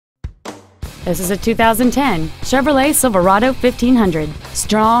This is a 2010 Chevrolet Silverado 1500.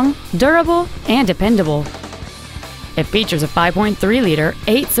 Strong, durable, and dependable. It features a 5.3-liter,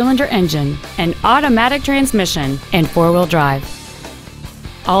 8-cylinder engine, an automatic transmission, and 4-wheel drive.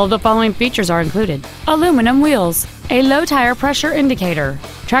 All of the following features are included: aluminum wheels, a low tire pressure indicator,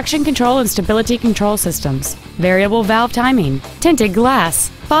 traction control and stability control systems, variable valve timing, tinted glass,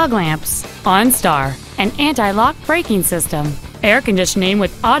 fog lamps, OnStar, an anti-lock braking system, air conditioning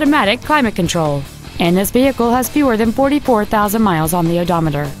with automatic climate control, and this vehicle has fewer than 44,000 miles on the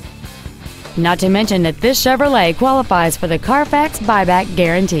odometer. Not to mention that this Chevrolet qualifies for the Carfax buyback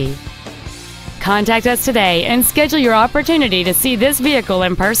guarantee. Contact us today and schedule your opportunity to see this vehicle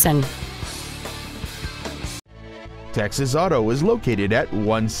in person. Texas Auto is located at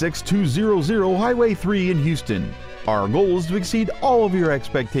 16200 Highway 3 in Houston. Our goal is to exceed all of your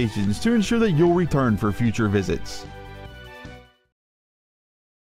expectations to ensure that you'll return for future visits.